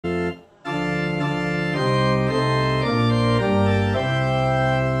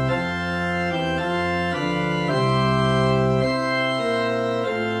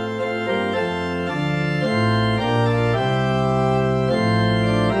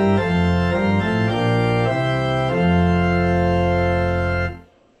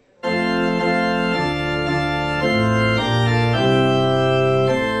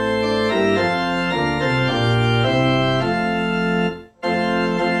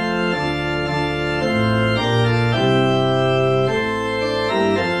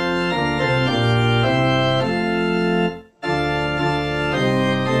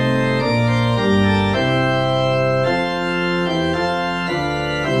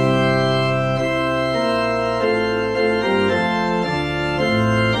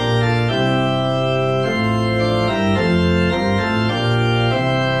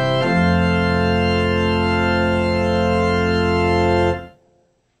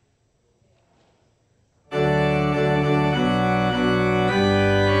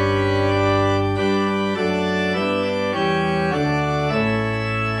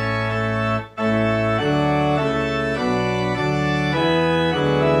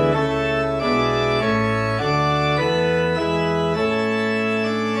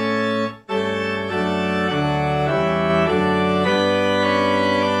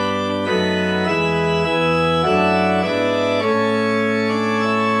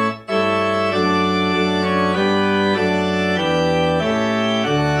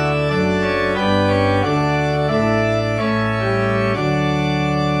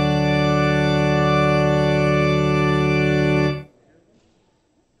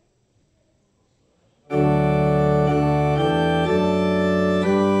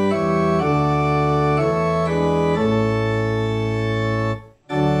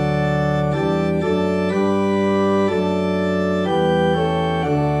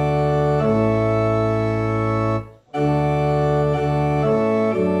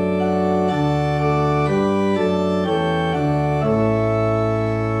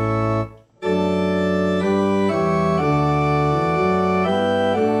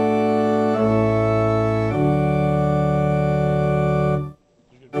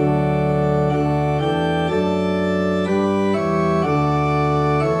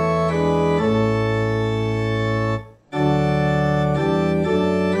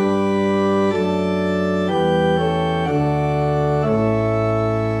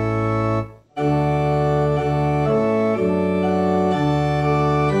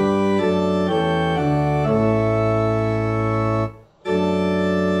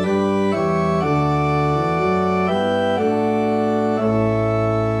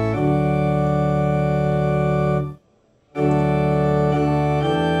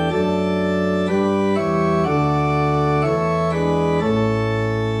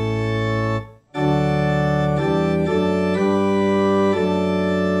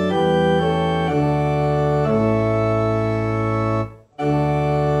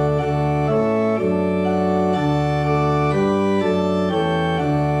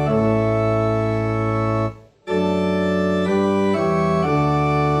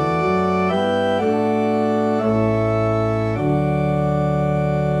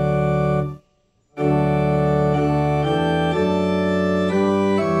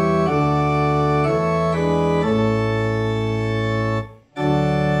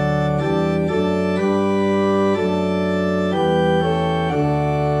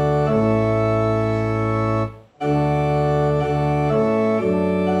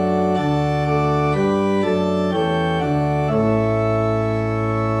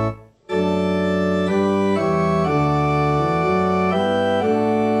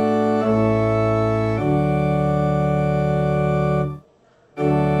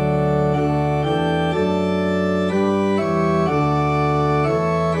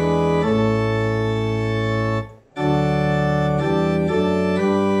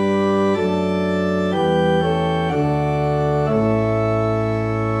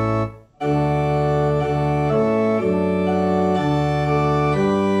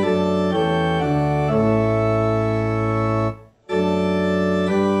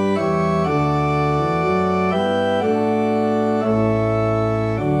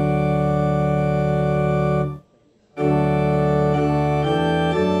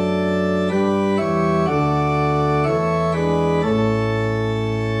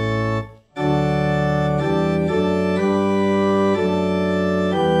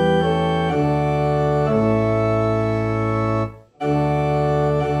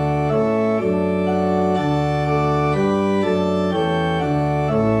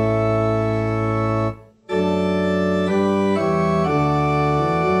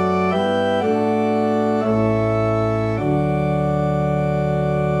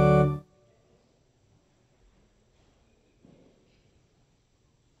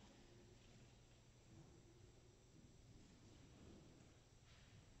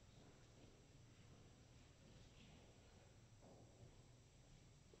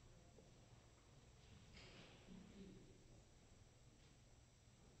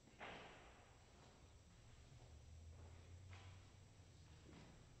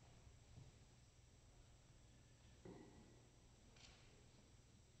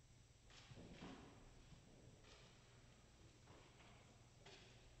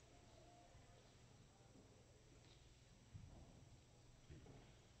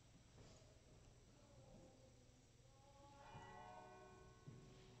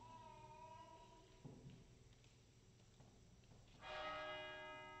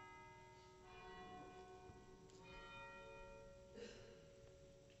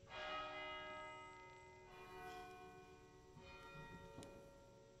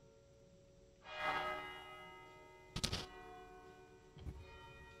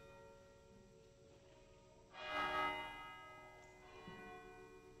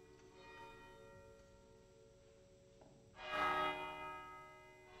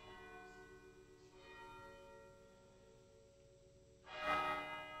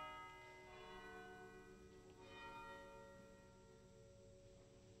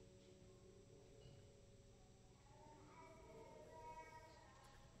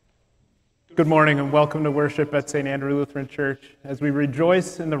Good morning and welcome to worship at St. Andrew Lutheran Church as we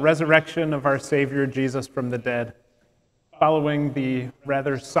rejoice in the resurrection of our Savior Jesus from the dead. Following the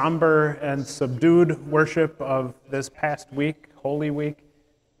rather somber and subdued worship of this past week, Holy Week,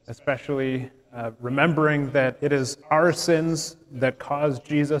 especially remembering that it is our sins that caused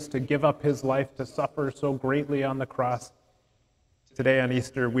Jesus to give up his life to suffer so greatly on the cross. Today on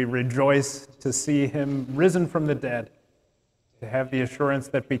Easter, we rejoice to see him risen from the dead, to have the assurance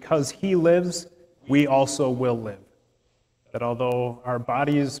that because he lives, we also will live. That although our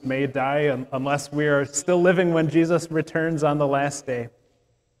bodies may die unless we are still living when Jesus returns on the last day,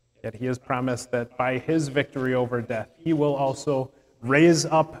 yet he has promised that by his victory over death, he will also raise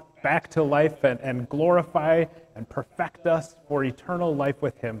up back to life and glorify and perfect us for eternal life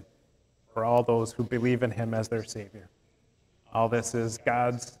with him, for all those who believe in him as their Savior. All this is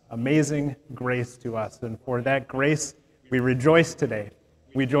God's amazing grace to us, and for that grace, we rejoice today.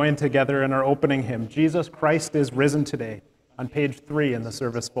 We join together in our opening hymn, Jesus Christ is Risen Today, on page 3 in the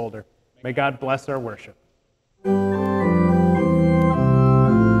service folder. May God bless our worship.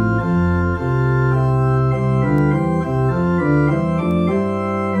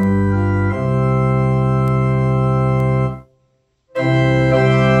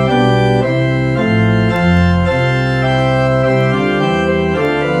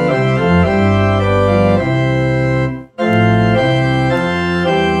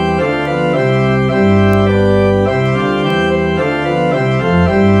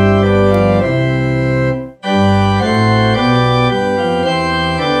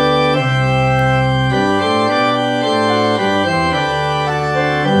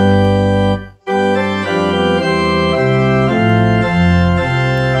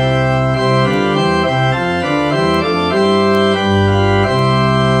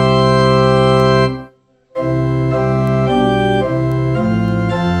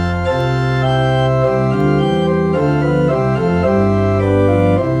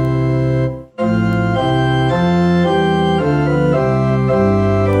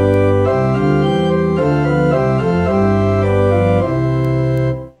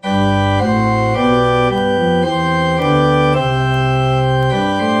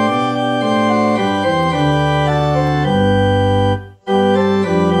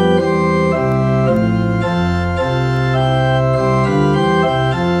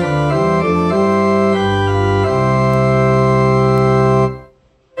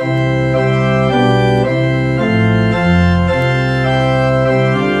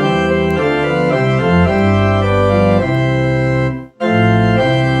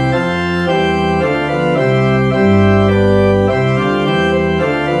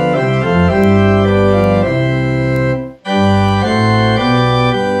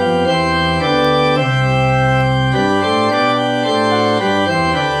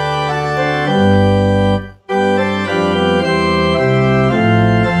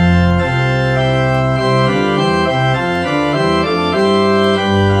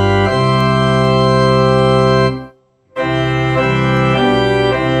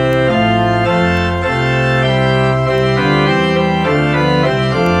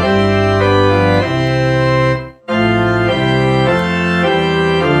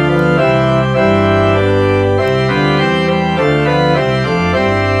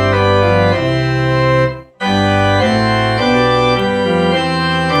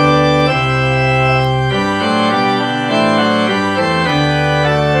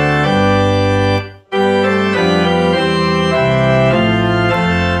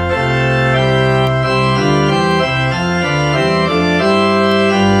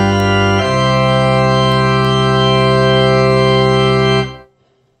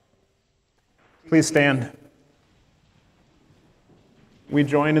 Please stand. We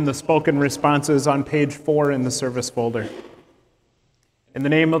join in the spoken responses on page 4 in the service folder. In the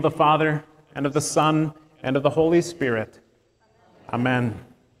name of the Father, and of the Son, and of the Holy Spirit. Amen.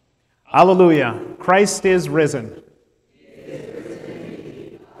 Alleluia. Christ is risen.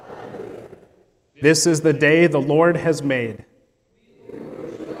 This is the day the Lord has made.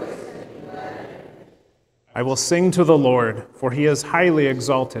 I will sing to the Lord, for he is highly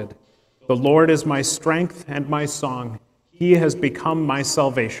exalted. The Lord is my strength and my song. He has become my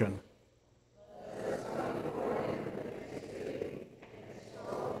salvation.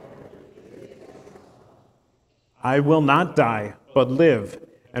 I will not die, but live,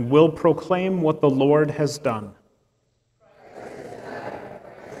 and will proclaim what the Lord has done.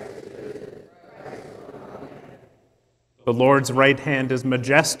 The Lord's right hand is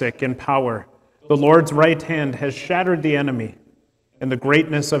majestic in power. The Lord's right hand has shattered the enemy. In the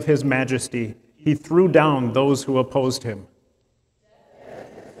greatness of his majesty, he threw down those who opposed him.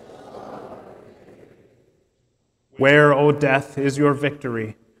 Where, O death, is your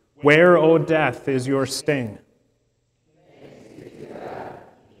victory? Where, O death, is your sting?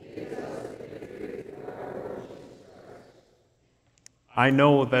 I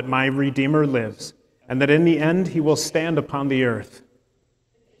know that my Redeemer lives, and that in the end he will stand upon the earth.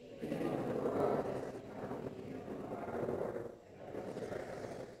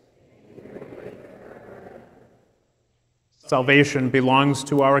 Salvation belongs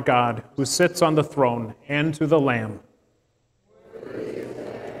to our God, who sits on the throne, and to the Lamb.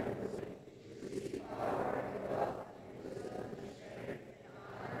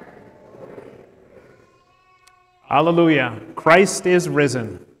 Hallelujah! Christ is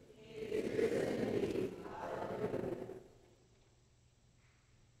risen.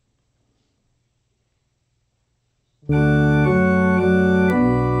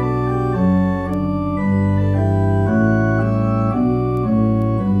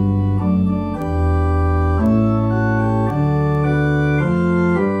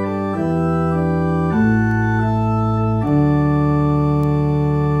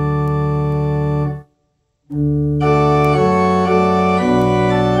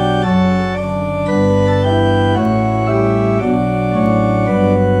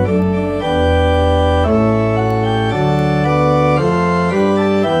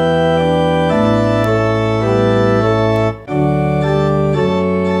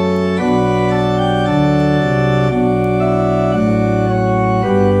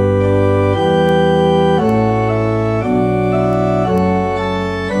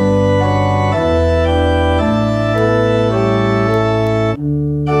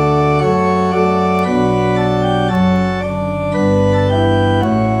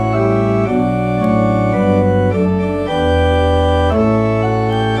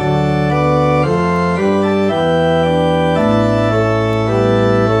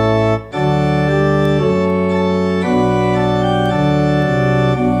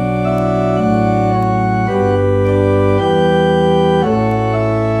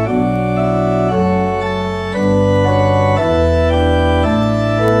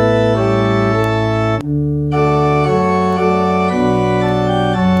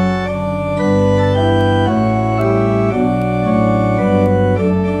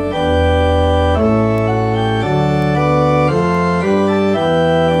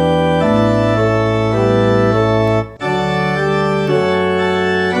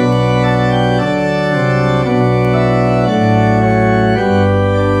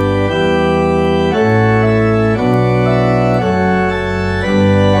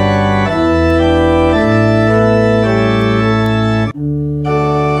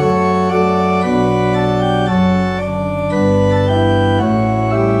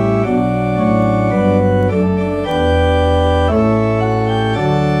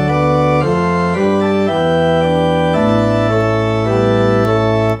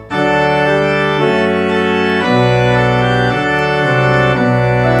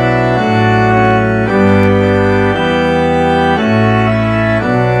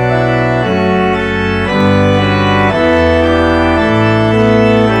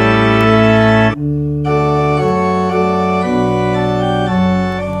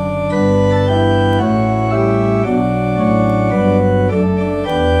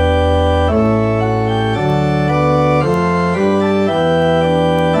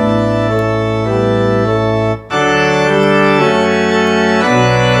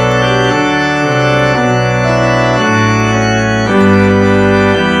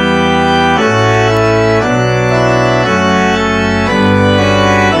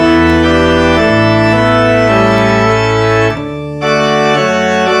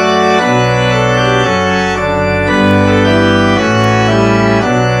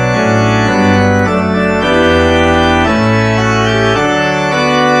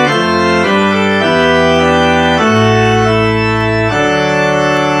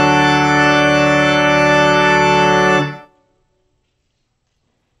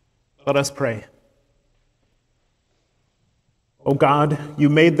 Let us pray. O God, you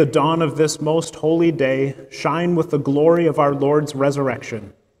made the dawn of this most holy day shine with the glory of our Lord's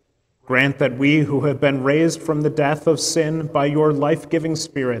resurrection. Grant that we who have been raised from the death of sin by your life-giving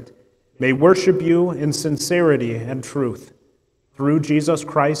Spirit may worship you in sincerity and truth. Through Jesus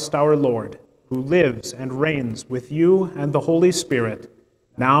Christ our Lord, who lives and reigns with you and the Holy Spirit,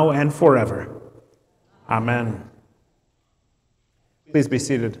 now and forever. Amen. Please be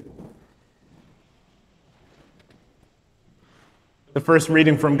seated. The first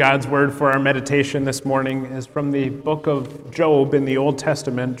reading from God's Word for our meditation this morning is from the book of Job in the Old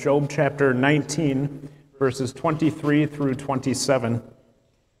Testament, Job chapter 19, verses 23 through 27.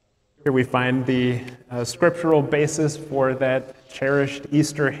 Here we find the scriptural basis for that cherished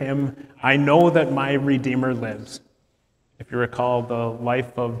Easter hymn, "I know that my Redeemer lives." If you recall the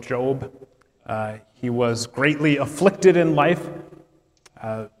life of Job, he was greatly afflicted in life.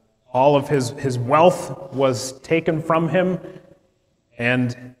 All of his wealth was taken from him,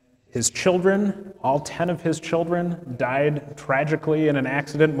 and his children, all 10 of his children, died tragically in an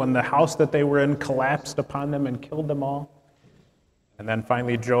accident when the house that they were in collapsed upon them and killed them all. And then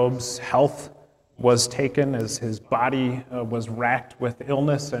finally, Job's health was taken as his body was racked with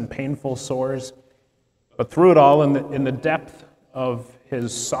illness and painful sores. But through it all, in the depth of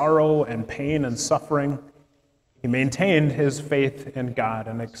his sorrow and pain and suffering, he maintained his faith in God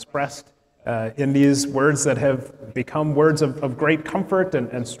and expressed in these words that have become words of great comfort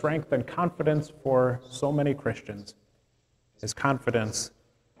and strength and confidence for so many Christians, his confidence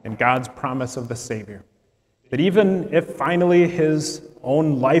in God's promise of the Savior. That even if finally his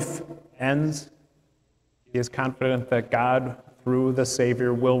own life ends, he is confident that God, through the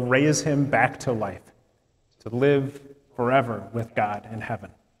Savior, will raise him back to life, to live forever with God in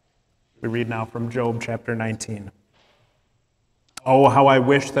heaven. We read now from Job chapter 19. "Oh, how I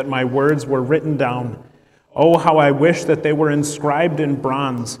wish that my words were written down. Oh, how I wish that they were inscribed in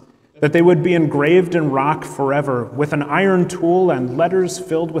bronze, that they would be engraved in rock forever, with an iron tool and letters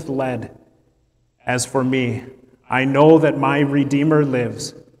filled with lead. As for me, I know that my Redeemer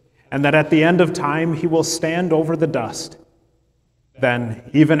lives, and that at the end of time he will stand over the dust. Then,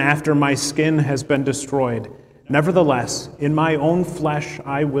 even after my skin has been destroyed, nevertheless, in my own flesh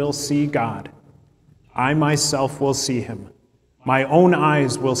I will see God. I myself will see him. My own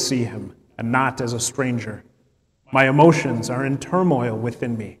eyes will see him, and not as a stranger. My emotions are in turmoil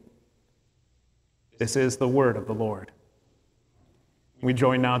within me." This is the word of the Lord. We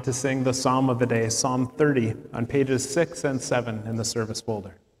join now to sing the psalm of the day, Psalm 30, on pages 6 and 7 in the service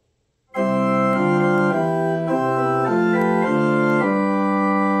folder.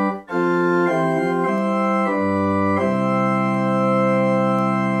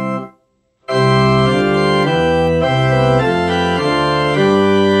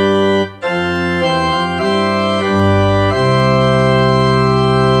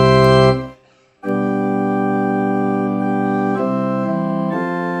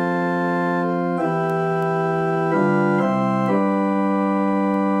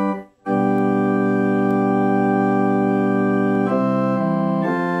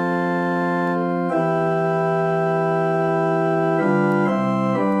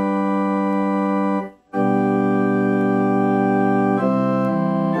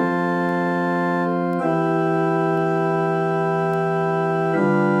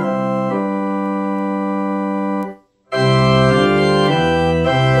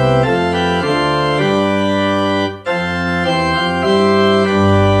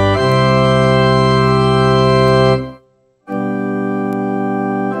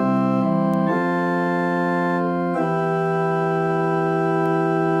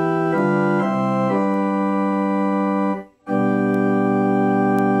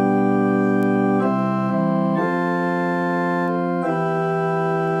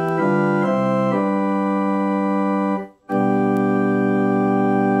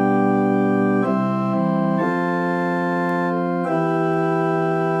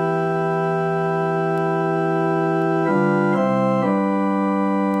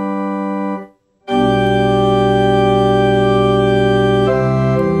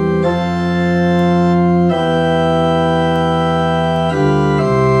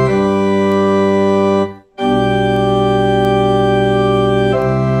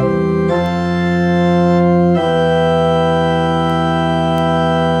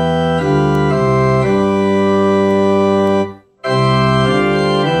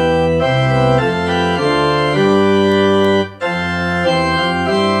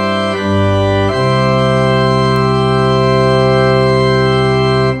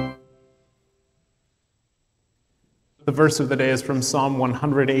 The verse of the day is from Psalm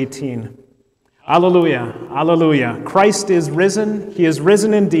 118. Alleluia, alleluia. Christ is risen. He is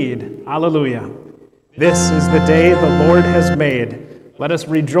risen indeed. Alleluia. This is the day the Lord has made. Let us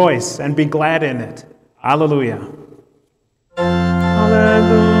rejoice and be glad in it. Alleluia.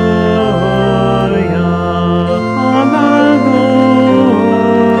 Alleluia, alleluia,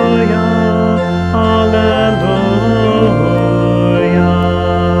 alleluia.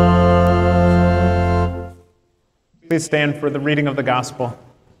 Please stand for the reading of the gospel.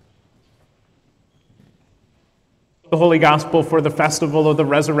 The Holy Gospel for the festival of the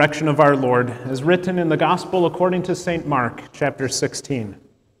resurrection of our Lord is written in the Gospel according to St. Mark, chapter 16.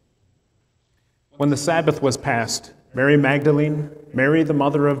 When the Sabbath was past, Mary Magdalene, Mary the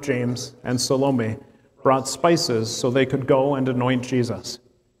mother of James, and Salome brought spices so they could go and anoint Jesus.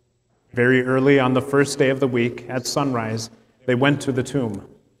 Very early on the first day of the week, at sunrise, they went to the tomb.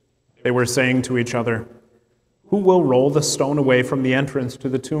 They were saying to each other, "Who will roll the stone away from the entrance to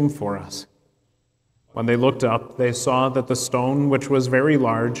the tomb for us?" When they looked up, they saw that the stone, which was very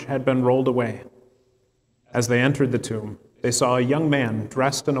large, had been rolled away. As they entered the tomb, they saw a young man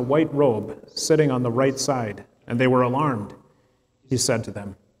dressed in a white robe sitting on the right side, and they were alarmed. He said to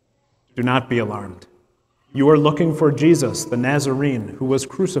them, "Do not be alarmed. You are looking for Jesus, the Nazarene, who was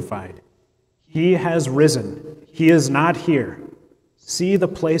crucified. He has risen. He is not here. See the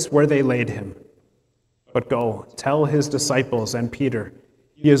place where they laid him. But go, tell his disciples and Peter,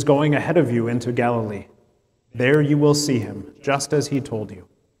 he is going ahead of you into Galilee. There you will see him, just as he told you."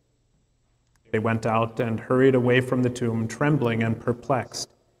 They went out and hurried away from the tomb, trembling and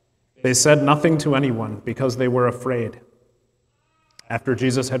perplexed. They said nothing to anyone because they were afraid. After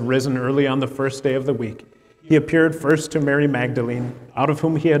Jesus had risen early on the first day of the week, he appeared first to Mary Magdalene, out of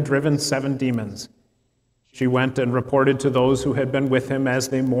whom he had driven 7 demons. She went and reported to those who had been with him as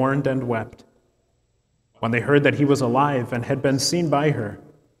they mourned and wept. When they heard that he was alive and had been seen by her,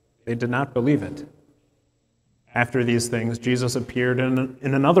 they did not believe it. After these things, Jesus appeared in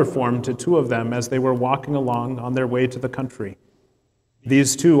another form to 2 of them as they were walking along on their way to the country.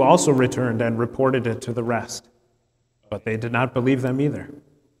 These 2 also returned and reported it to the rest, but they did not believe them either.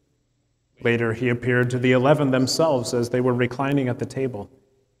 Later, he appeared to the 11 themselves as they were reclining at the table.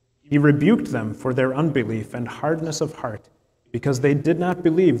 He rebuked them for their unbelief and hardness of heart, because they did not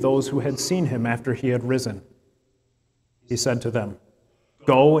believe those who had seen him after he had risen. He said to them,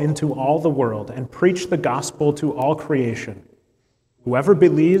 "Go into all the world and preach the gospel to all creation. Whoever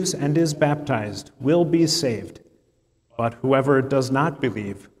believes and is baptized will be saved, but whoever does not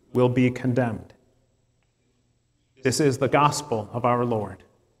believe will be condemned." This is the gospel of our Lord.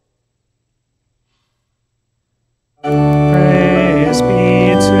 Praise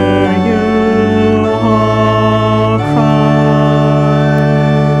be to you, O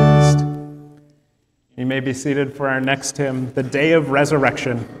Christ. You may be seated for our next hymn, The Day of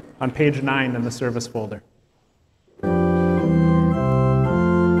Resurrection, on page 9 in the service folder.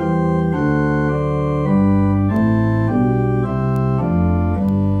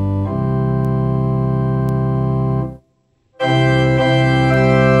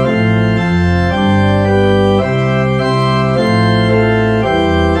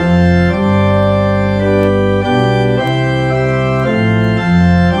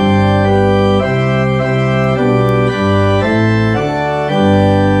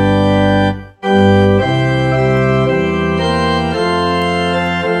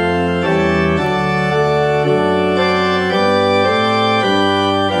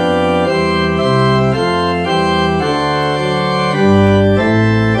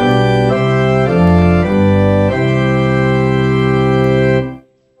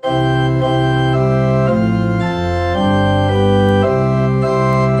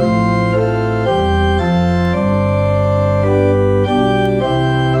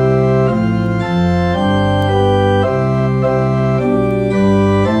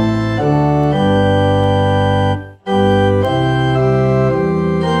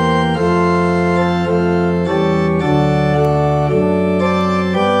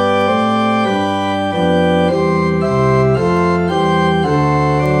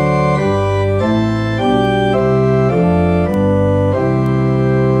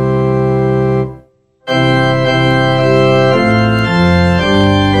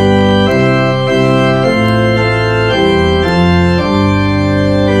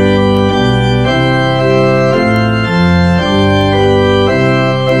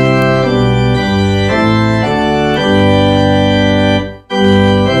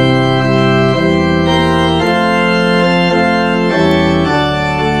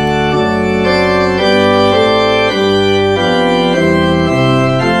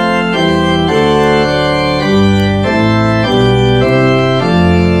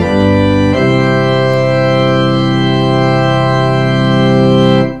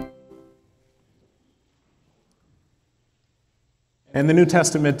 And the New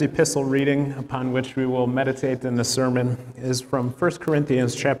Testament epistle reading upon which we will meditate in the sermon is from 1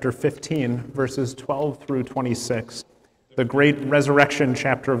 Corinthians chapter 15, verses 12 through 26, the great resurrection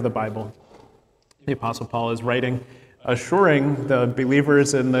chapter of the Bible. The Apostle Paul is writing, assuring the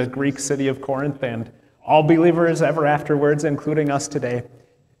believers in the Greek city of Corinth and all believers ever afterwards, including us today,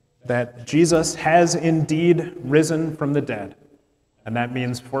 that Jesus has indeed risen from the dead. And that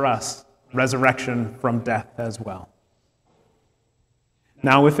means for us, resurrection from death as well.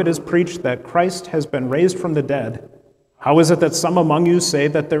 Now, if it is preached that Christ has been raised from the dead, How is it that some among you say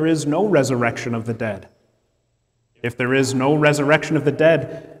that there is no resurrection of the dead? If there is no resurrection of the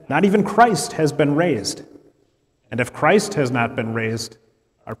dead, not even Christ has been raised. And if Christ has not been raised,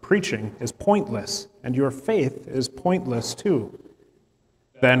 our preaching is pointless, and your faith is pointless too.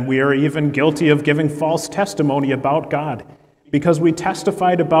 Then we are even guilty of giving false testimony about God, because we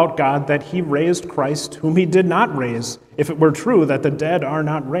testified about God that he raised Christ, whom he did not raise, if it were true that the dead are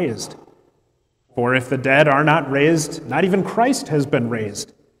not raised. For if the dead are not raised, not even Christ has been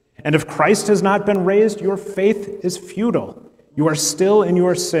raised. And if Christ has not been raised, your faith is futile. You are still in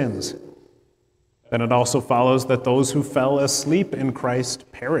your sins. Then it also follows that those who fell asleep in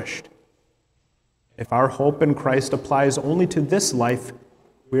Christ perished. If our hope in Christ applies only to this life,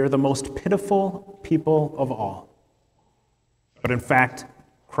 we are the most pitiful people of all. But in fact,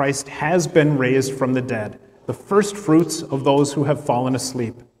 Christ has been raised from the dead, the first fruits of those who have fallen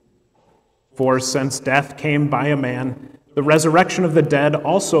asleep. For since death came by a man, the resurrection of the dead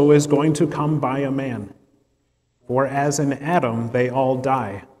also is going to come by a man. For as in Adam they all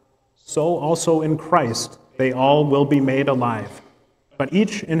die, so also in Christ they all will be made alive, but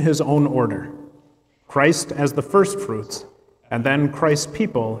each in his own order. Christ as the first fruits, and then Christ's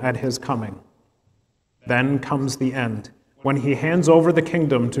people at his coming. Then comes the end, when he hands over the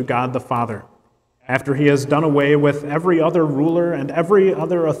kingdom to God the Father, after he has done away with every other ruler and every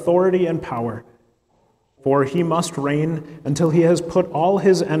other authority and power. For he must reign until he has put all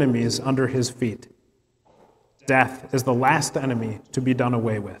his enemies under his feet. Death is the last enemy to be done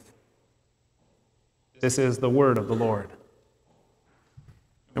away with. This is the word of the Lord.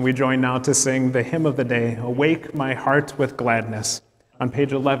 And we join now to sing the hymn of the day, Awake My Heart with Gladness, on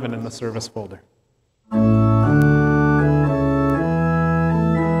page 11 in the service folder.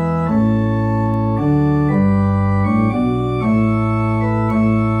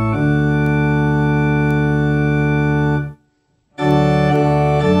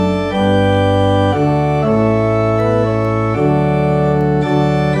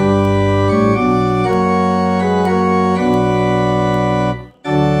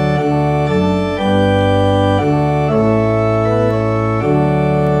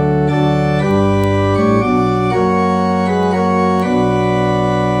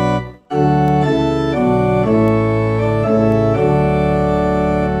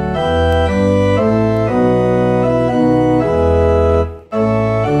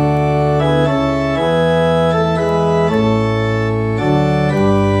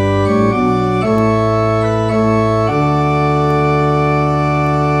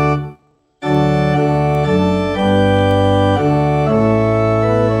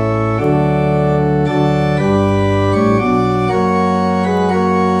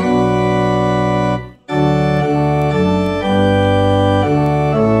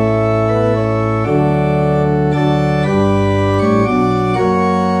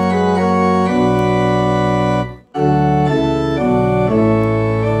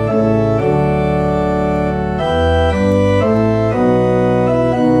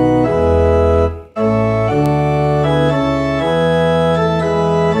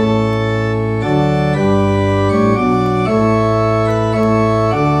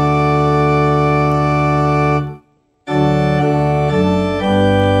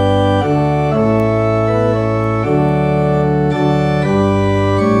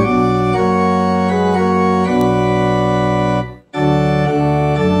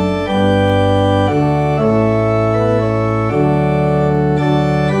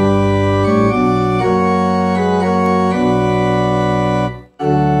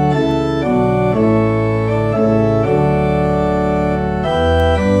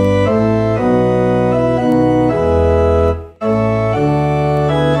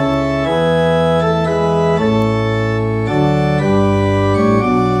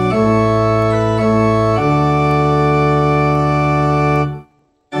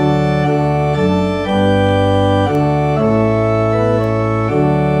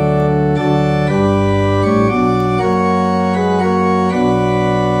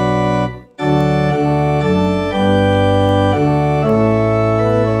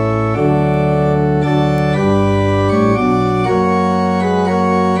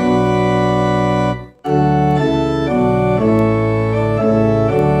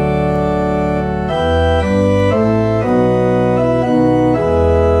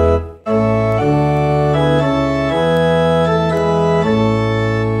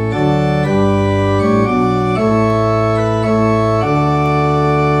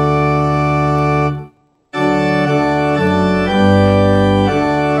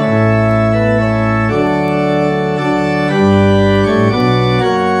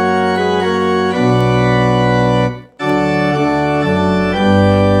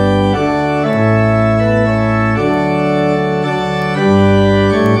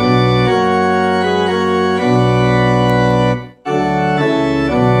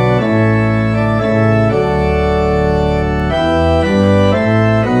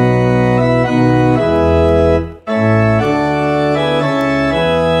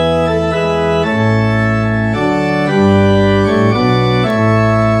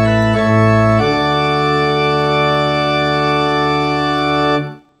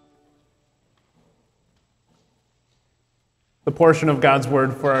 portion of God's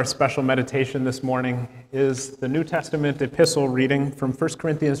Word for our special meditation this morning is the New Testament epistle reading from 1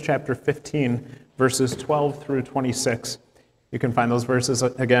 Corinthians chapter 15, verses 12 through 26. You can find those verses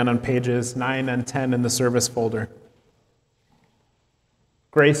again on pages 9 and 10 in the service folder.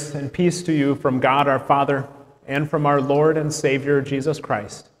 Grace and peace to you from God our Father and from our Lord and Savior Jesus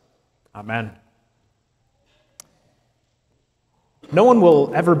Christ. Amen. No one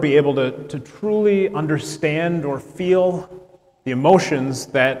will ever be able to truly understand or feel the emotions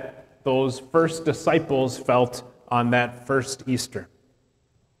that those first disciples felt on that first Easter.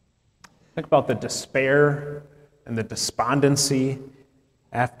 Think about the despair and the despondency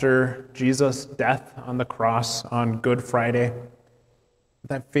after Jesus' death on the cross on Good Friday.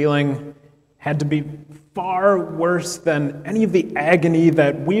 That feeling had to be far worse than any of the agony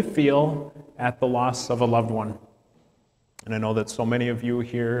that we feel at the loss of a loved one. And I know that so many of you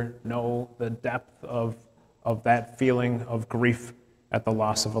here know the depth of that feeling of grief at the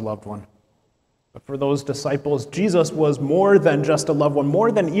loss of a loved one. But for those disciples, Jesus was more than just a loved one,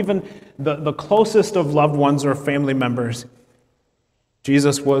 more than even the closest of loved ones or family members.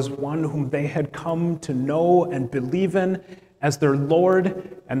 Jesus was one whom they had come to know and believe in as their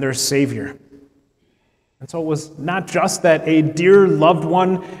Lord and their Savior. And so it was not just that a dear loved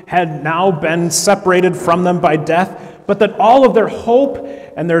one had now been separated from them by death, but that all of their hope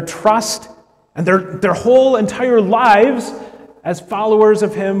and their trust and their whole entire lives as followers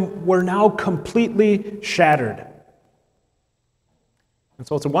of him were now completely shattered. And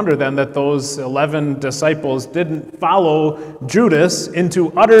so it's a wonder then that those 11 disciples didn't follow Judas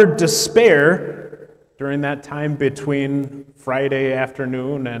into utter despair during that time between Friday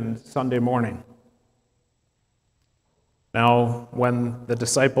afternoon and Sunday morning. Now, when the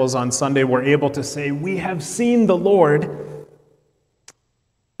disciples on Sunday were able to say, "We have seen the Lord,"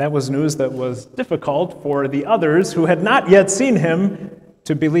 that was news that was difficult for the others who had not yet seen him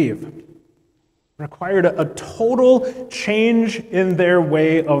to believe. It required a total change in their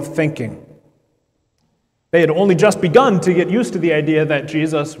way of thinking. They had only just begun to get used to the idea that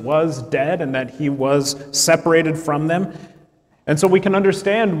Jesus was dead and that he was separated from them. And so we can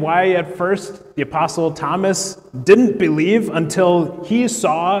understand why at first the Apostle Thomas didn't believe until he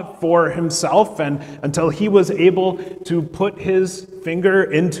saw for himself and until he was able to put his finger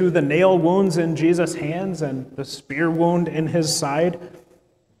into the nail wounds in Jesus' hands and the spear wound in his side.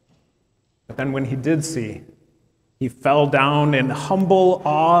 But then when he did see, he fell down in humble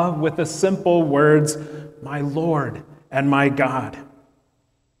awe with the simple words, "My Lord and my God."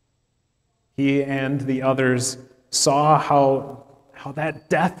 He and the others saw how that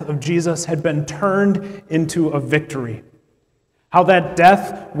death of Jesus had been turned into a victory. How that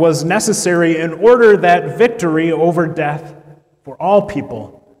death was necessary in order that victory over death for all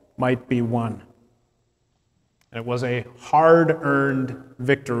people might be won. And it was a hard-earned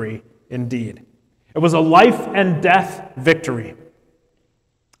victory indeed. It was a life and death victory.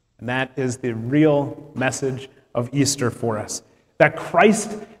 And that is the real message of Easter for us. That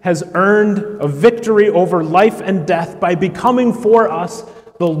Christ has earned a victory over life and death by becoming for us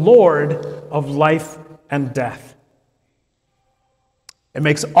the Lord of life and death. It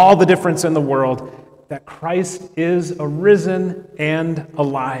makes all the difference in the world that Christ is arisen and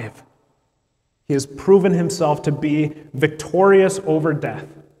alive. He has proven himself to be victorious over death.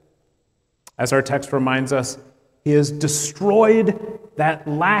 As our text reminds us, he has destroyed that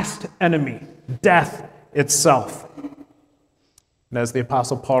last enemy, death itself. And as the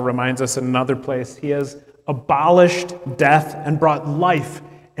Apostle Paul reminds us in another place, he has abolished death and brought life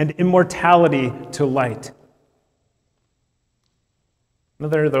and immortality to light. Now,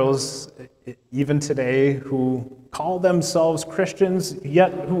 there are those, even today, who call themselves Christians,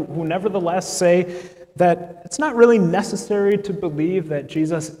 yet who nevertheless say that it's not really necessary to believe that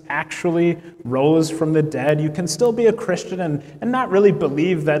Jesus actually rose from the dead. You can still be a Christian and not really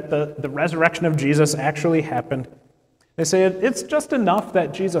believe that the resurrection of Jesus actually happened. They say it's just enough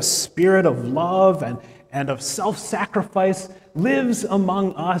that Jesus' spirit of love and of self-sacrifice lives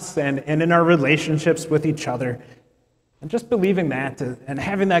among us and in our relationships with each other. And just believing that and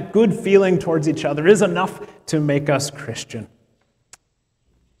having that good feeling towards each other is enough to make us Christian.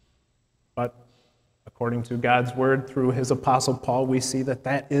 But according to God's word through his apostle Paul, we see that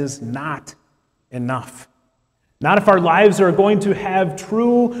that is not enough. Not if our lives are going to have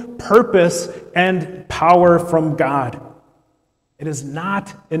true purpose and power from God. It is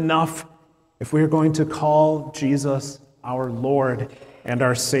not enough if we are going to call Jesus our Lord and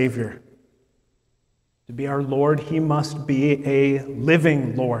our Savior. To be our Lord, he must be a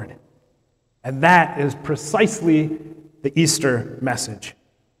living Lord. And that is precisely the Easter message.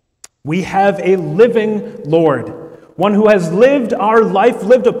 We have a living Lord one who has lived our life,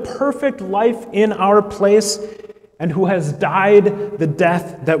 lived a perfect life in our place, and who has died the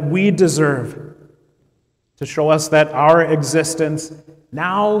death that we deserve, to show us that our existence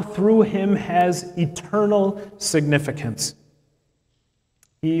now through him has eternal significance.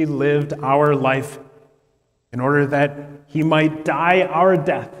 He lived our life in order that he might die our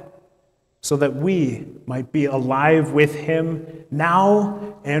death, so that we might be alive with him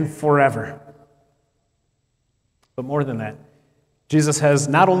now and forever. But more than that, Jesus has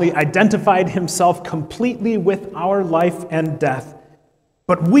not only identified himself completely with our life and death,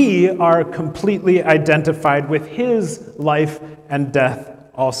 but we are completely identified with his life and death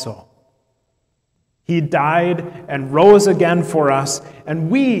also. He died and rose again for us, and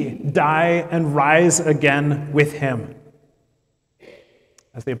we die and rise again with him.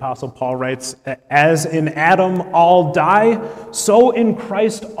 As the Apostle Paul writes, as in Adam all die, so in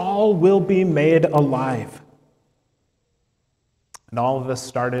Christ all will be made alive. And all of this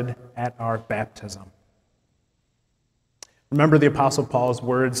started at our baptism. Remember the Apostle Paul's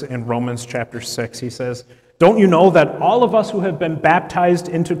words in Romans chapter 6. He says, "Don't you know that all of us who have been baptized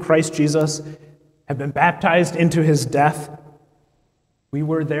into Christ Jesus have been baptized into his death? We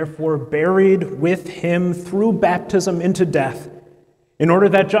were therefore buried with him through baptism into death, in order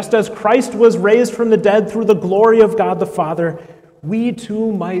that just as Christ was raised from the dead through the glory of God the Father, we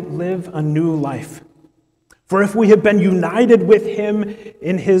too might live a new life. For if we have been united with him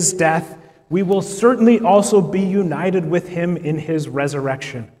in his death, we will certainly also be united with him in his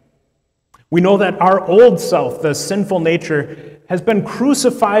resurrection. We know that our old self, the sinful nature, has been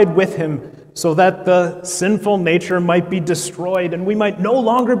crucified with him, so that the sinful nature might be destroyed and we might no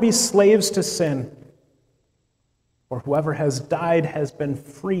longer be slaves to sin. For whoever has died has been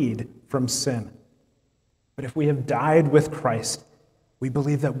freed from sin. But if we have died with Christ, we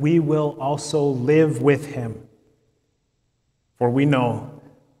believe that we will also live with him. For we know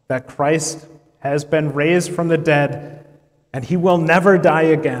that Christ has been raised from the dead, and he will never die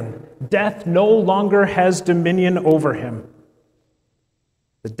again. Death no longer has dominion over him.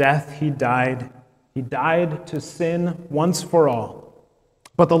 The death he died to sin once for all.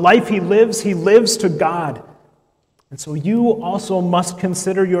 But the life he lives to God. And so you also must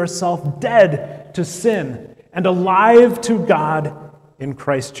consider yourself dead to sin and alive to God in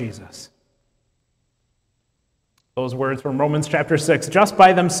Christ Jesus." Those words from Romans chapter 6, just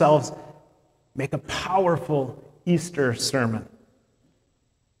by themselves, make a powerful Easter sermon.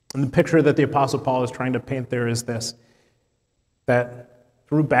 And the picture that the Apostle Paul is trying to paint there is this, that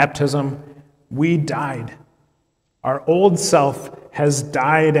through baptism, we died. Our old self has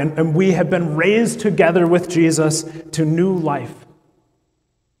died, and we have been raised together with Jesus to new life.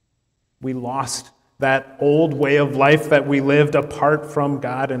 We lost that old way of life that we lived apart from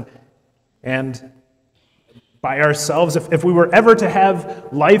God and by ourselves. If we were ever to have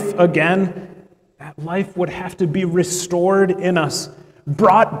life again, that life would have to be restored in us,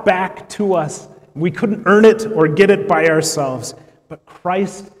 brought back to us. We couldn't earn it or get it by ourselves. But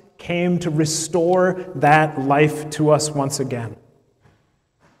Christ came to restore that life to us once again.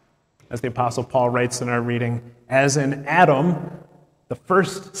 As the Apostle Paul writes in our reading, as in Adam, the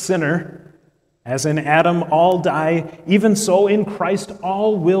first sinner, as in Adam all die, even so in Christ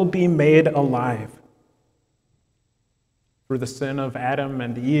all will be made alive. Through the sin of Adam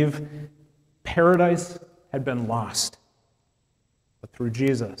and Eve, paradise had been lost. But through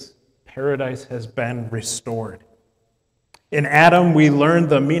Jesus, paradise has been restored. In Adam, we learned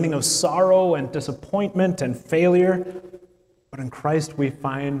the meaning of sorrow and disappointment and failure, but in Christ we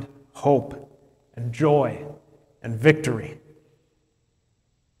find hope and joy and victory.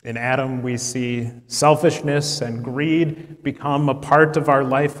 In Adam, we see selfishness and greed become a part of our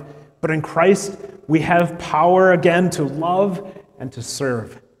life, but in Christ, we have power again to love and to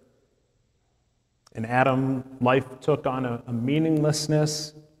serve. In Adam, life took on a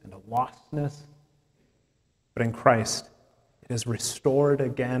meaninglessness and a lostness, but in Christ, it is restored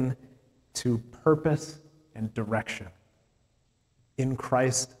again to purpose and direction. In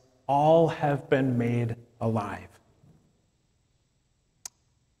Christ, all have been made alive.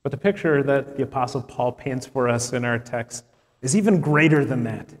 But the picture that the Apostle Paul paints for us in our text is even greater than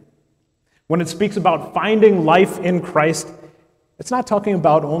that. When it speaks about finding life in Christ, it's not talking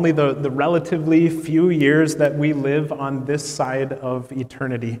about only the relatively few years that we live on this side of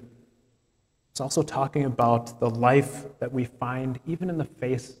eternity. It's also talking about the life that we find even in the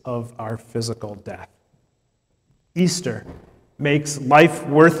face of our physical death. Easter makes life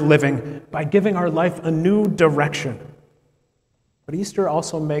worth living by giving our life a new direction. But Easter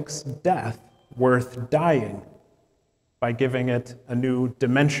also makes death worth dying by giving it a new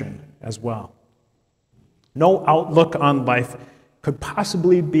dimension as well. No outlook on life could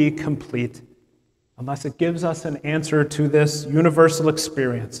possibly be complete unless it gives us an answer to this universal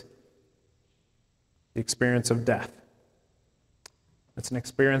experience, the experience of death. It's an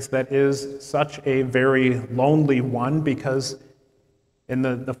experience that is such a very lonely one because in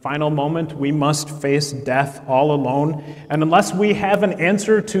the final moment, we must face death all alone. And unless we have an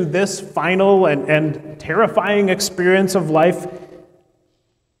answer to this final and terrifying experience of life,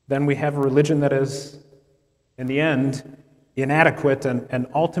 then we have a religion that is, in the end, inadequate and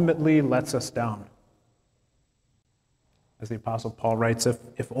ultimately lets us down. As the Apostle Paul writes,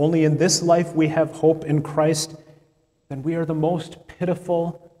 if only in this life we have hope in Christ, then we are the most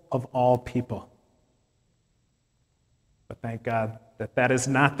pitiful of all people. But thank God that that is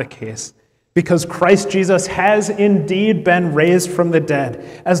not the case, because Christ Jesus has indeed been raised from the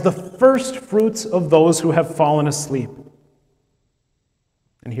dead as the first fruits of those who have fallen asleep.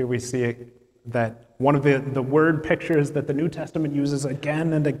 And here we see that one of the word pictures that the New Testament uses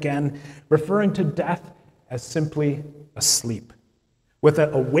again and again, referring to death as simply asleep, with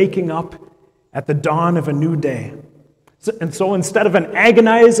a waking up at the dawn of a new day. And so instead of an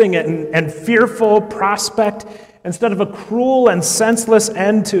agonizing and fearful prospect, instead of a cruel and senseless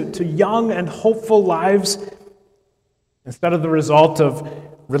end to young and hopeful lives, instead of the result of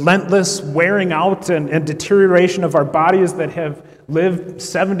relentless wearing out and deterioration of our bodies that have lived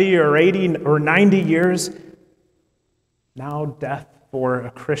 70 or 80 or 90 years, now death for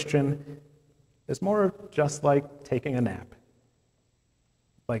a Christian is more just like taking a nap,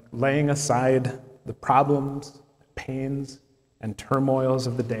 like laying aside the problems, pains, and turmoils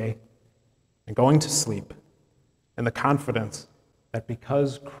of the day and going to sleep in the confidence that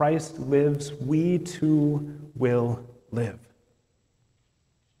because Christ lives, we too will live.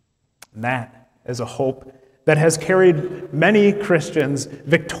 And that is a hope that has carried many Christians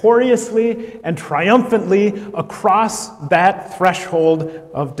victoriously and triumphantly across that threshold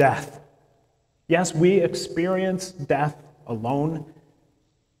of death. Yes, we experience death alone,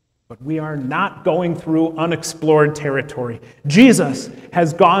 but we are not going through unexplored territory. Jesus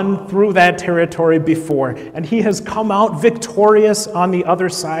has gone through that territory before, and he has come out victorious on the other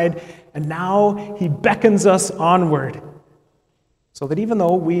side, and now he beckons us onward, so that even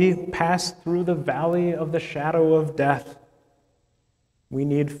though we pass through the valley of the shadow of death, we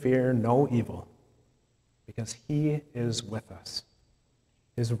need fear no evil, because he is with us.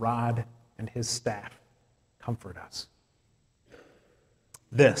 His rod and his staff comfort us.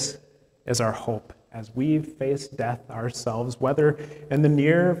 This is our hope as we face death ourselves, whether in the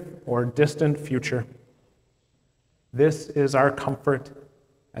near or distant future. This is our comfort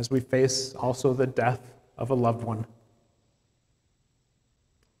as we face also the death of a loved one.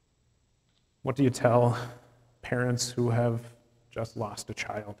 What do you tell parents who have just lost a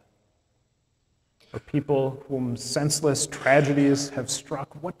child? Or people whom senseless tragedies have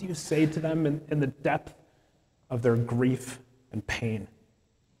struck? What do you say to them in the depth of their grief and pain?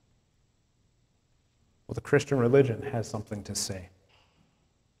 Well, the Christian religion has something to say.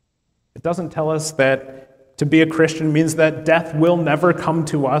 It doesn't tell us that to be a Christian means that death will never come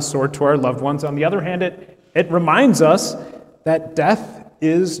to us or to our loved ones. On the other hand, it reminds us that death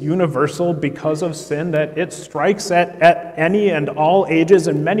is universal because of sin, that it strikes at any and all ages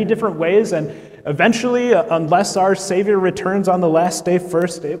in many different ways, and eventually, unless our Savior returns on the last day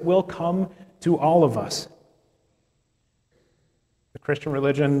first, it will come to all of us. The Christian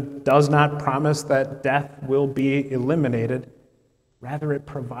religion does not promise that death will be eliminated. Rather, it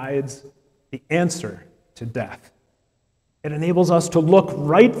provides the answer to death. It enables us to look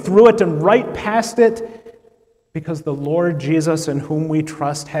right through it and right past it, because the Lord Jesus, in whom we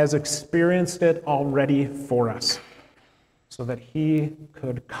trust, has experienced it already for us, so that he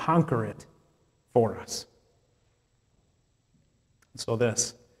could conquer it for us. So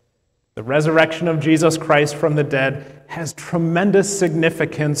the resurrection of Jesus Christ from the dead has tremendous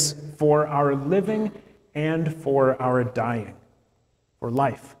significance for our living and for our dying, for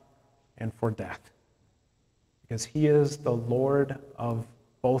life and for death, because he is the Lord of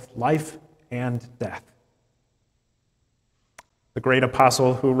both life and death. The great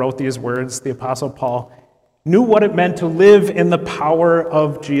apostle who wrote these words, the Apostle Paul, knew what it meant to live in the power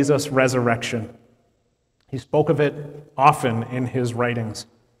of Jesus' resurrection. He spoke of it often in his writings.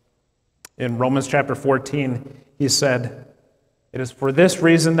 In Romans chapter 14, he said, "It is for this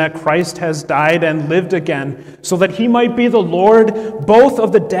reason that Christ has died and lived again, so that he might be the Lord both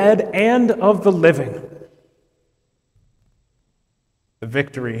of the dead and of the living." The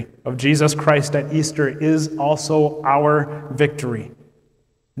victory of Jesus Christ at Easter is also our victory.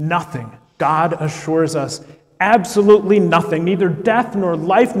 Nothing, God assures us, Absolutely nothing, neither death nor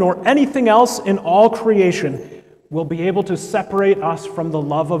life nor anything else in all creation will be able to separate us from the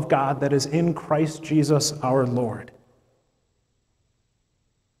love of God that is in Christ Jesus our Lord.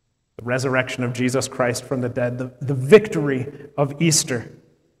 The resurrection of Jesus Christ from the dead, the victory of Easter,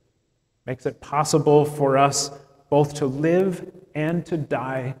 makes it possible for us both to live and to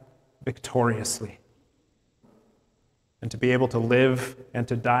die victoriously. And to be able to live and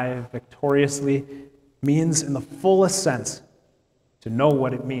to die victoriously means, in the fullest sense, to know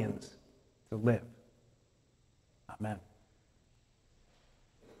what it means to live. Amen.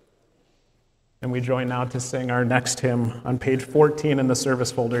 And we join now to sing our next hymn on page 14 in the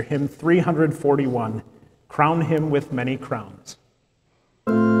service folder, hymn 341, Crown Him with Many Crowns.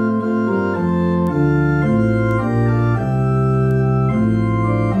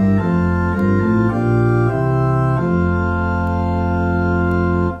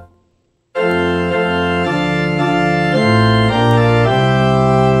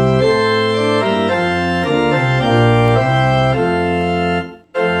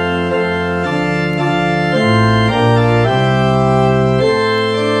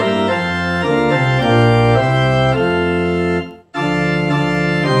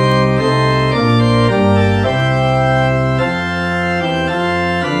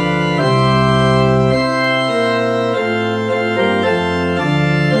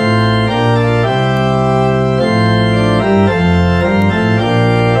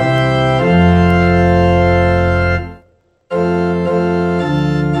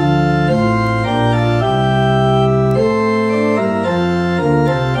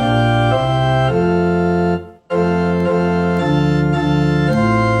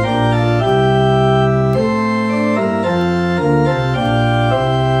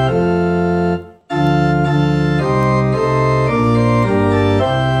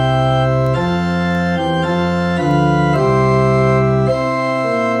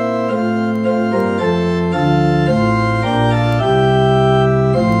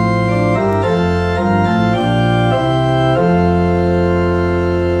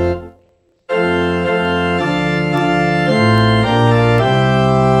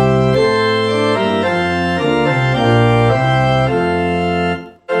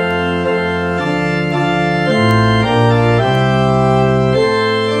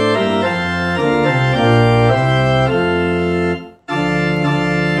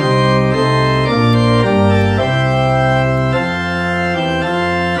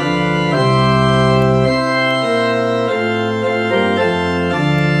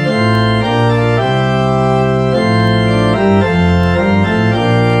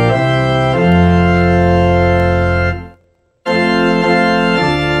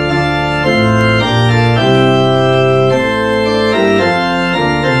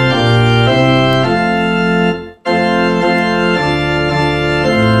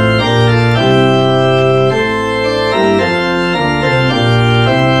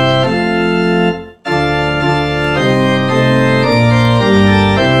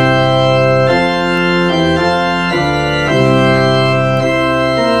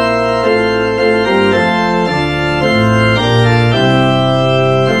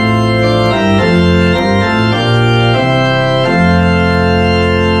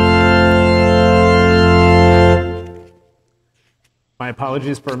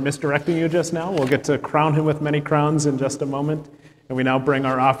 Apologies for misdirecting you just now. We'll get to crown him with many crowns in just a moment. And we now bring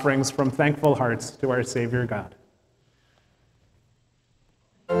our offerings from thankful hearts to our Savior God.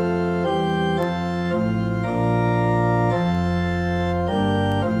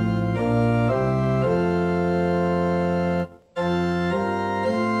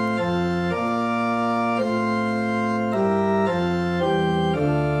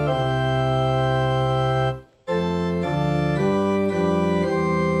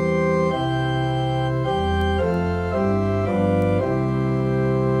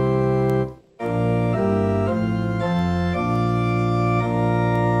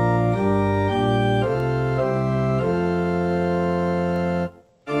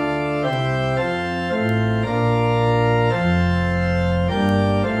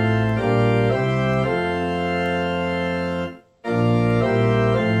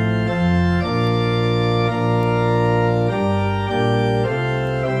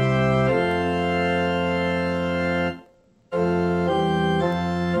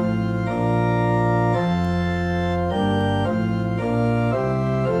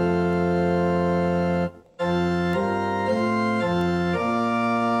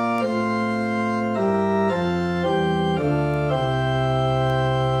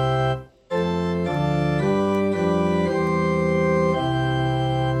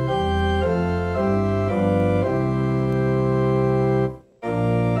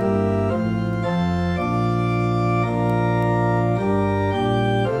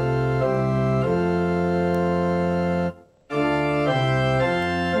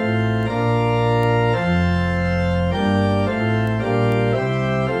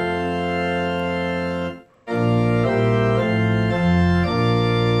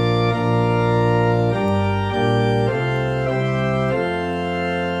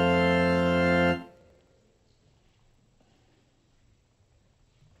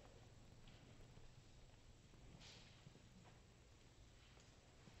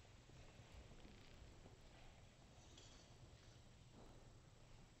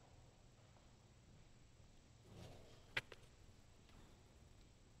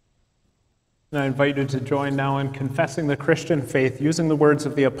 And I invite you to join now in confessing the Christian faith using the words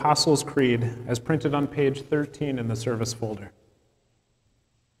of the Apostles' Creed as printed on page 13 in the service folder.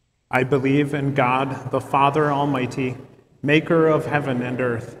 I believe in God, the Father Almighty, maker of heaven and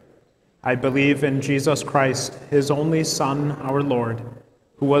earth. I believe in Jesus Christ, his only Son, our Lord,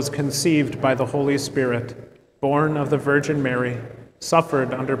 who was conceived by the Holy Spirit, born of the Virgin Mary,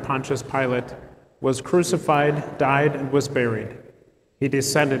 suffered under Pontius Pilate, was crucified, died, and was buried. He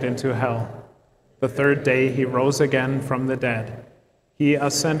descended into hell. The third day he rose again from the dead. He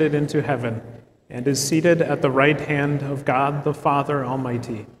ascended into heaven and is seated at the right hand of God the Father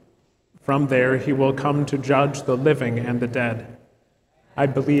Almighty. From there he will come to judge the living and the dead. I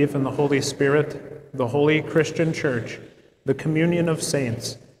believe in the Holy Spirit, the holy Christian Church, the communion of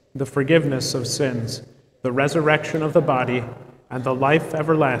saints, the forgiveness of sins, the resurrection of the body, and the life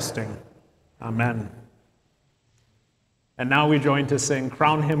everlasting. Amen. And now we join to sing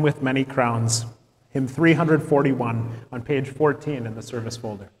Crown Him with Many Crowns, hymn 341 on page 14 in the service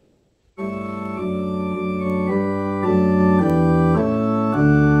folder.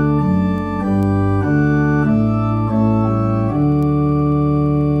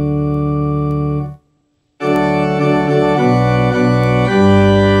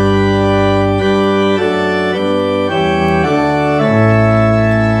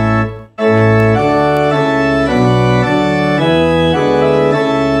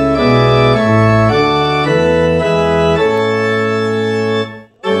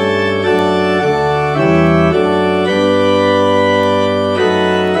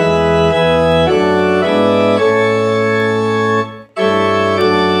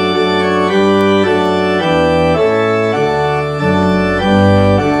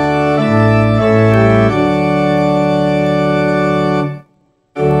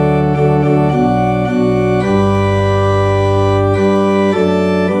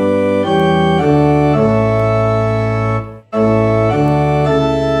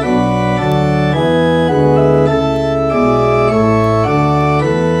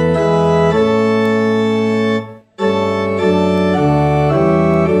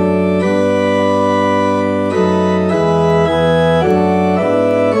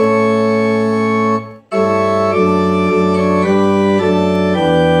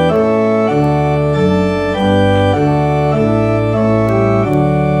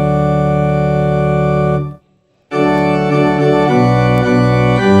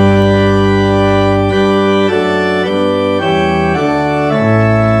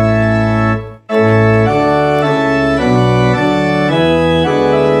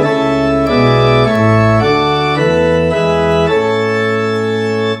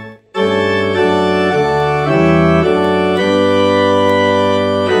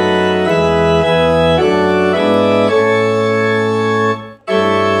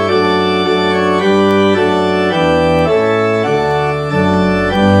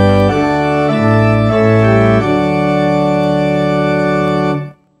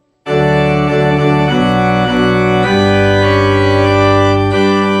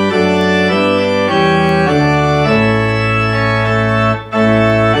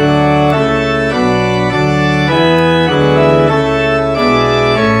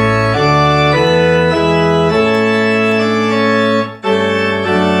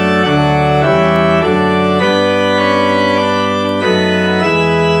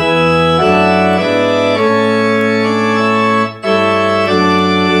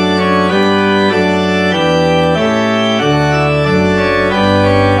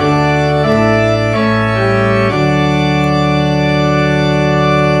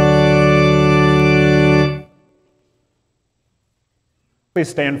 Please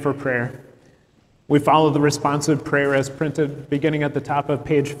stand for prayer. We follow the responsive prayer as printed beginning at the top of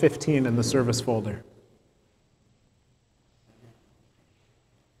page 15 in the service folder.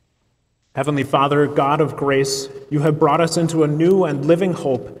 Heavenly Father, God of grace, you have brought us into a new and living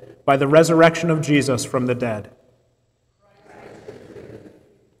hope by the resurrection of Jesus from the dead.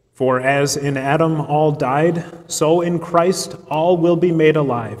 For as in Adam all died, so in Christ all will be made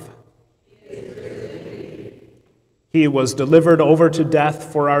alive. He was delivered over to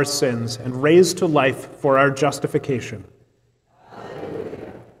death for our sins and raised to life for our justification.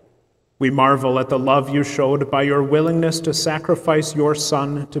 Hallelujah. We marvel at the love you showed by your willingness to sacrifice your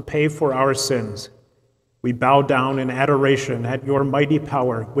Son to pay for our sins. We bow down in adoration at your mighty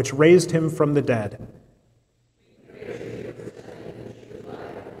power, which raised him from the dead.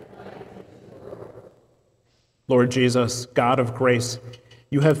 Lord Jesus, God of grace,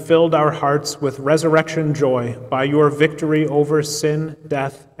 you have filled our hearts with resurrection joy by your victory over sin,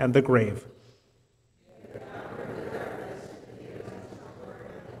 death, and the grave.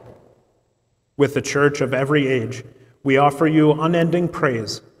 With the church of every age, we offer you unending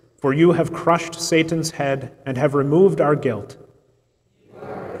praise, for you have crushed Satan's head and have removed our guilt.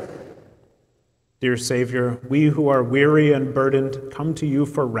 Dear Savior, we who are weary and burdened come to you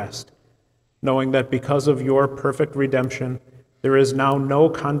for rest, knowing that because of your perfect redemption, there is now no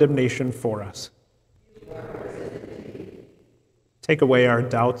condemnation for us. Take away our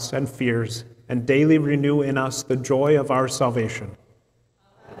doubts and fears, and daily renew in us the joy of our salvation.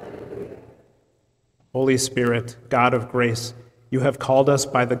 Holy Spirit, God of grace, you have called us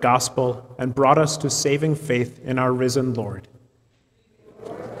by the gospel and brought us to saving faith in our risen Lord.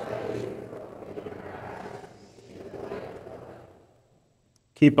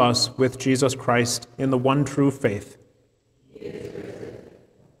 Keep us with Jesus Christ in the one true faith.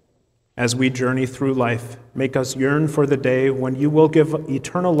 As we journey through life, make us yearn for the day when you will give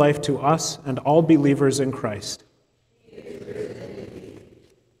eternal life to us and all believers in Christ.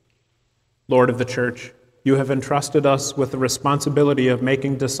 Lord of the Church, you have entrusted us with the responsibility of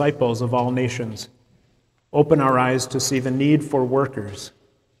making disciples of all nations. Open our eyes to see the need for workers.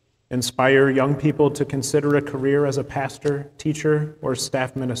 Inspire young people to consider a career as a pastor, teacher, or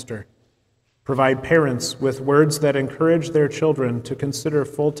staff minister. Provide parents with words that encourage their children to consider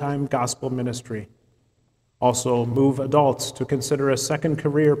full-time gospel ministry. Also, move adults to consider a second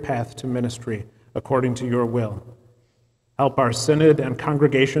career path to ministry according to your will. Help our synod and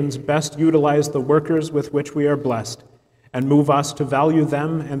congregations best utilize the workers with which we are blessed, and move us to value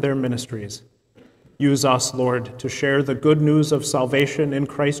them and their ministries. Use us, Lord, to share the good news of salvation in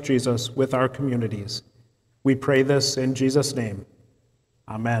Christ Jesus with our communities. We pray this in Jesus' name.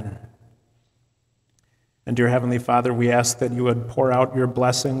 Amen. And dear Heavenly Father, we ask that you would pour out your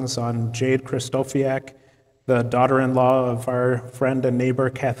blessings on Jade Kristofiak, the daughter-in-law of our friend and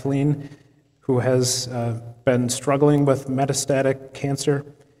neighbor Kathleen, who has been struggling with metastatic cancer.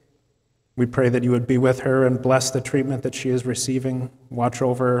 We pray that you would be with her and bless the treatment that she is receiving. Watch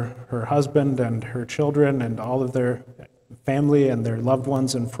over her husband and her children and all of their family and their loved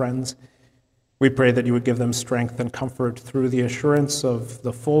ones and friends. We pray that you would give them strength and comfort through the assurance of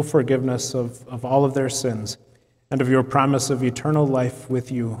the full forgiveness of all of their sins and of your promise of eternal life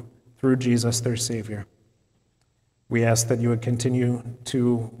with you through Jesus, their Savior. We ask that you would continue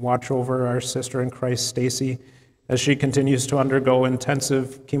to watch over our sister in Christ, Stacy, as she continues to undergo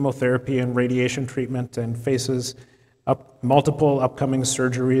intensive chemotherapy and radiation treatment and faces multiple upcoming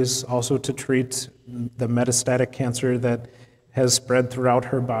surgeries, also to treat the metastatic cancer that has spread throughout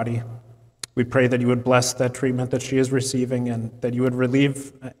her body. We pray that you would bless that treatment that she is receiving and that you would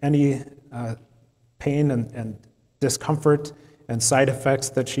relieve any pain and discomfort and side effects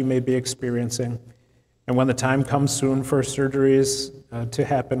that she may be experiencing. And when the time comes soon for surgeries to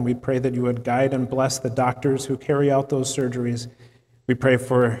happen, we pray that you would guide and bless the doctors who carry out those surgeries. We pray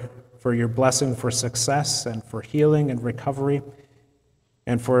for your blessing for success and for healing and recovery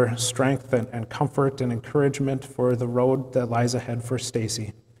and for strength and comfort and encouragement for the road that lies ahead for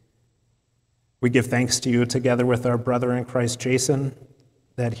Stacy. We give thanks to you together with our brother in Christ, Jason,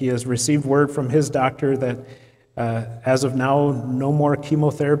 that he has received word from his doctor that as of now, no more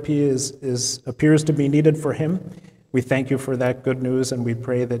chemotherapy appears to be needed for him. We thank you for that good news, and we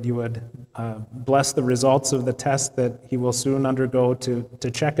pray that you would bless the results of the test that he will soon undergo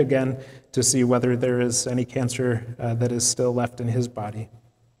to check again to see whether there is any cancer that is still left in his body.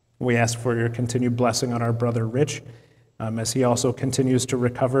 We ask for your continued blessing on our brother Rich, as he also continues to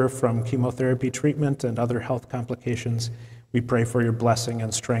recover from chemotherapy treatment and other health complications. We pray for your blessing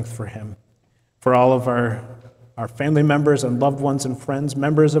and strength for him. For all of our family members and loved ones and friends,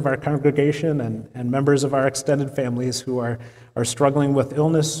 members of our congregation and members of our extended families who are struggling with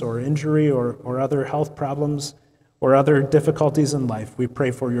illness or injury or other health problems or other difficulties in life, we pray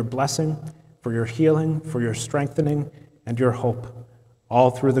for your blessing, for your healing, for your strengthening, and your hope,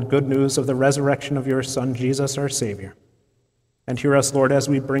 all through the good news of the resurrection of your Son, Jesus, our Savior. And hear us, Lord, as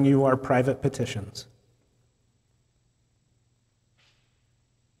we bring you our private petitions.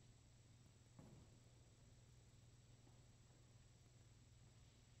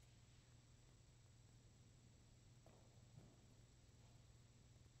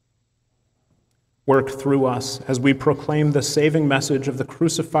 Work through us as we proclaim the saving message of the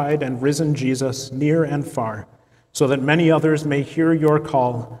crucified and risen Jesus near and far, so that many others may hear your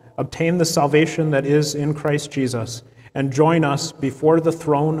call, obtain the salvation that is in Christ Jesus, and join us before the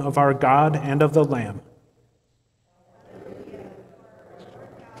throne of our God and of the Lamb.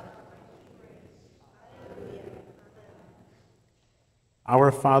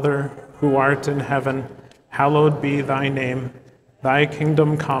 Our Father, who art in heaven, hallowed be thy name. Thy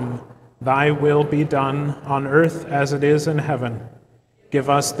kingdom come. Thy will be done on earth as it is in heaven. Give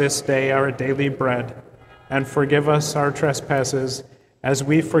us this day our daily bread, and forgive us our trespasses, as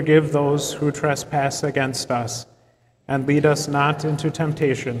we forgive those who trespass against us. And lead us not into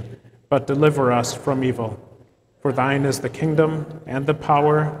temptation, but deliver us from evil. For thine is the kingdom, and the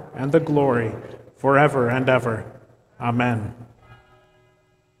power, and the glory, forever and ever. Amen.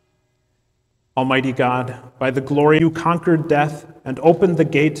 Almighty God, by the glory you conquered death and opened the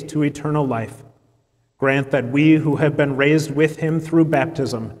gate to eternal life, grant that we who have been raised with him through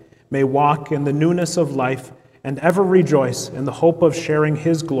baptism may walk in the newness of life and ever rejoice in the hope of sharing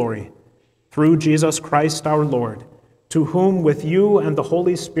his glory. Through Jesus Christ our Lord, to whom with you and the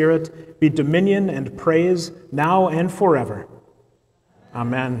Holy Spirit be dominion and praise now and forever.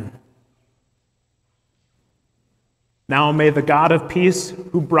 Amen. Now may the God of peace,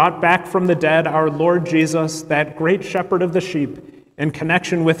 who brought back from the dead our Lord Jesus, that great shepherd of the sheep, in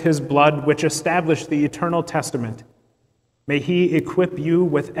connection with his blood which established the eternal testament, may he equip you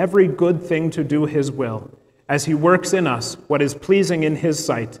with every good thing to do his will, as he works in us what is pleasing in his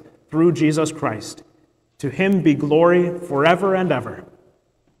sight, through Jesus Christ. To him be glory forever and ever.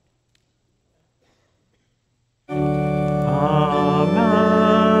 Amen,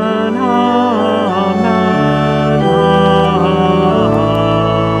 amen, amen.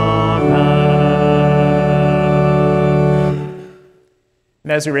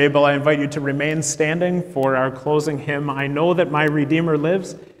 And as you're able, I invite you to remain standing for our closing hymn, I Know That My Redeemer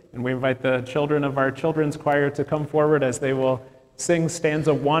Lives. And we invite the children of our children's choir to come forward as they will sing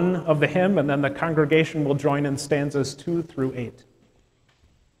stanza 1 of the hymn, and then the congregation will join in stanzas 2 through 8.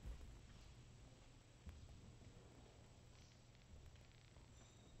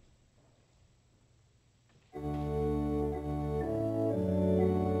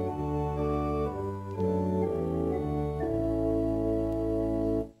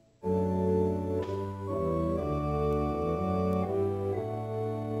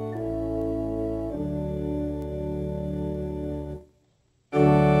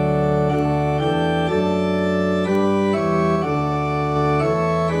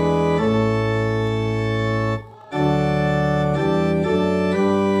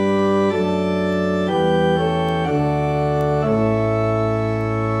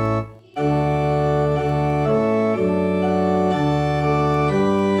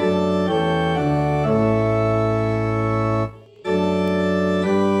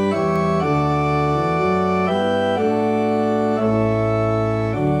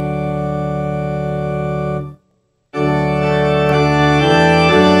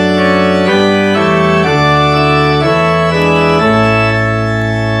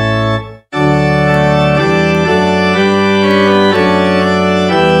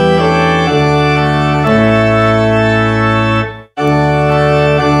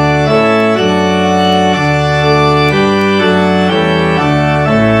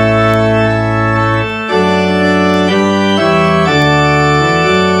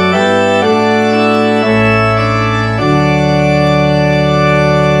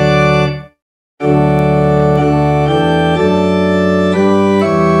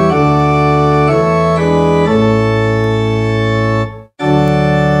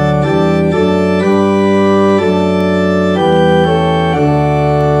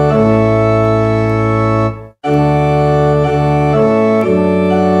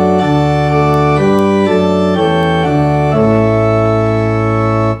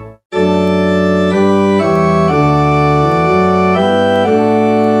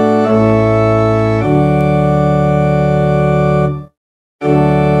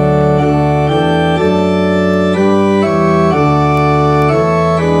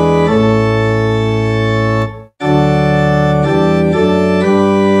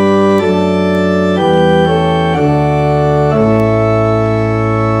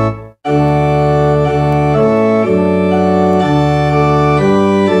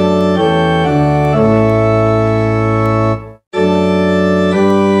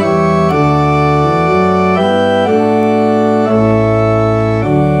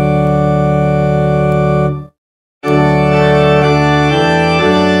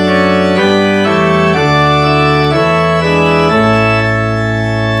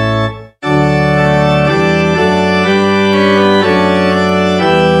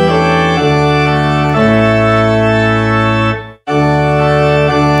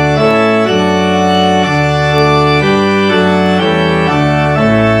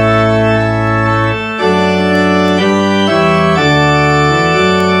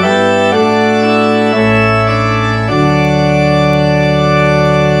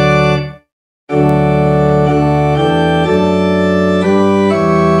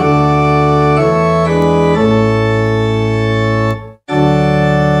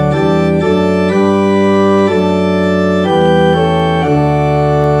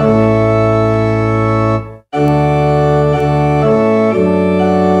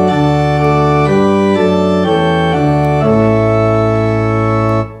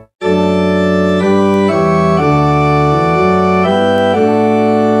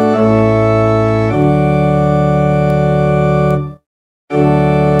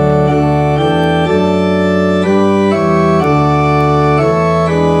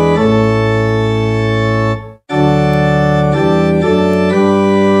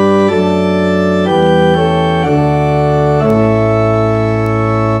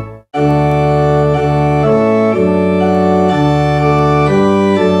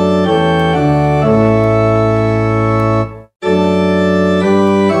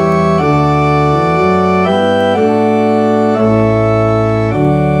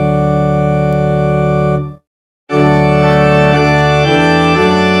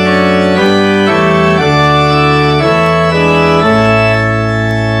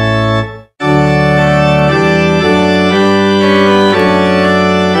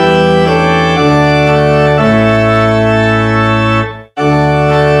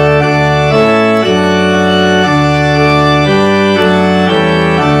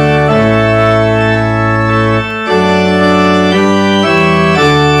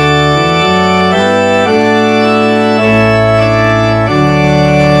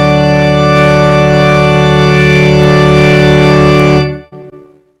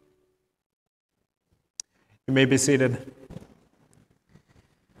 may be seated.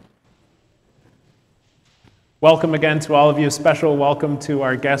 Welcome again to all of you. Special welcome to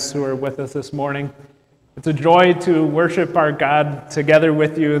our guests who are with us this morning. It's a joy to worship our God together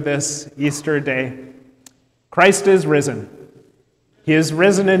with you this Easter day. Christ is risen. He is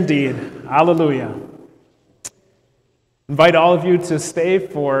risen indeed. Alleluia. Invite all of you to stay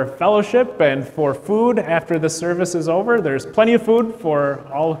for fellowship and for food after the service is over. There's plenty of food for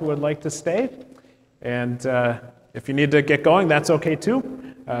all who would like to stay. And if you need to get going, that's okay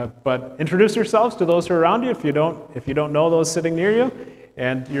too. But introduce yourselves to those who are around you if you don't know those sitting near you.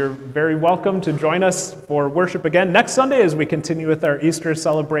 And you're very welcome to join us for worship again next Sunday as we continue with our Easter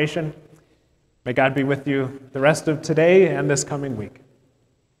celebration. May God be with you the rest of today and this coming week.